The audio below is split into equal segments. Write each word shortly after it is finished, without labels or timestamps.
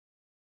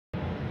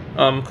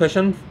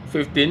Question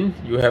 15.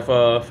 You have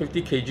a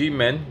 50 kg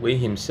man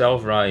weighing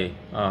himself right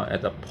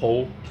at the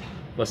pole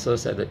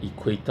versus at the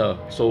equator.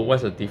 So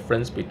what's the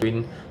difference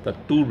between the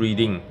two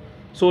reading?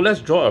 So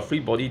let's draw a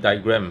free body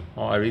diagram.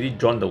 I already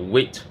drawn the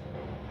weight.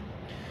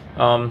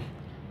 At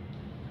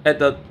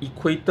the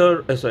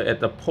equator, sorry, at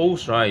the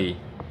poles, right,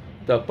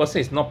 the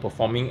person is not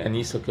performing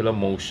any circular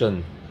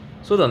motion.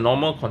 So the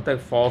normal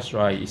contact force,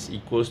 right, is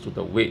equals to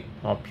the weight,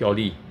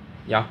 purely,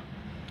 yeah.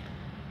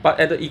 But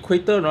at the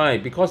equator,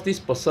 right, because this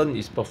person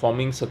is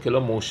performing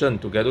circular motion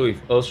together with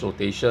Earth's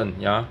rotation,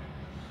 yeah,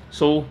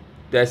 so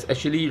there's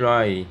actually,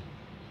 right,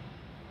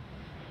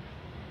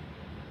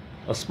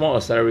 a small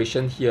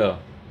acceleration here,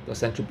 the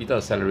centripetal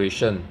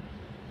acceleration.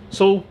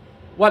 So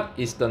what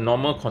is the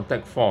normal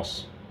contact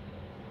force?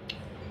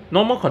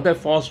 Normal contact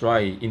force,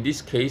 right, in this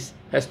case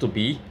has to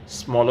be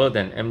smaller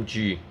than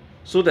mg,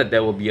 so that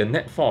there will be a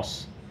net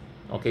force.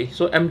 Okay,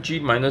 so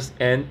mg minus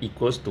n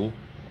equals to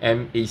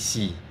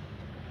mac.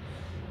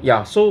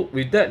 Yeah, so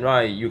with that,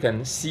 right, you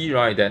can see,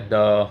 right, that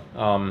the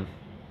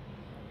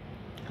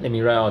let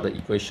me write out the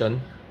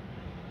equation.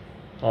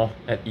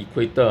 At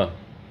equator,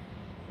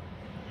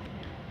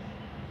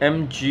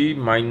 mg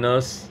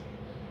minus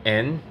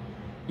n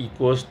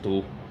equals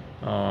to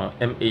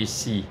mac.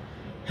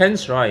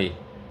 Hence, right,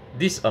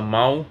 this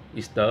amount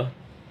is the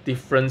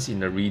difference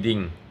in the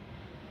reading.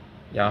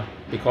 Yeah,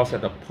 because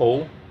at the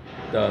pole,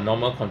 the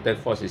normal contact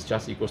force is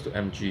just equals to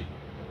mg.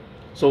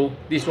 So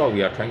this is what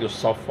we are trying to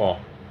solve for.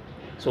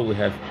 So we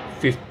have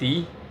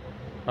 50.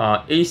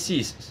 AC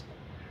is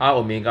r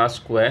omega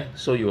square.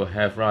 So you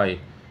have, right,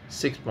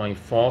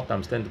 6.4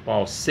 times 10 to the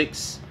power of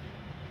 6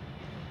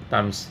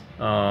 times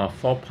 4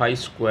 pi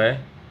square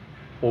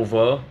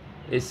over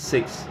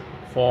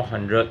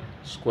 400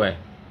 square.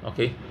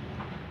 Okay.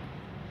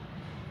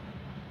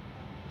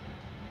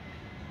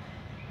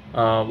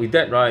 With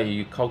that, right,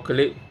 you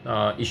calculate,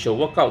 it should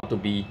work out to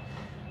be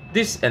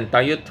this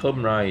entire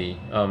term, right,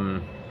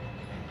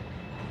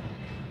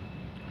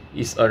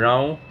 is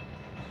around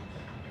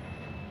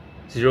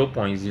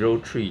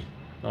 0.03.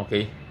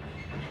 Okay,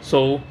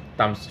 so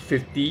times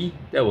 50,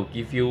 that will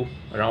give you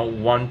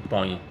around 1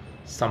 point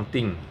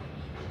something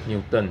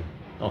Newton.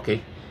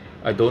 Okay,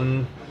 I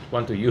don't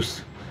want to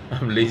use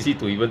I'm lazy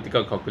to even take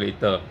out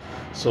calculator,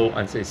 so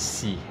answer is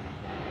C.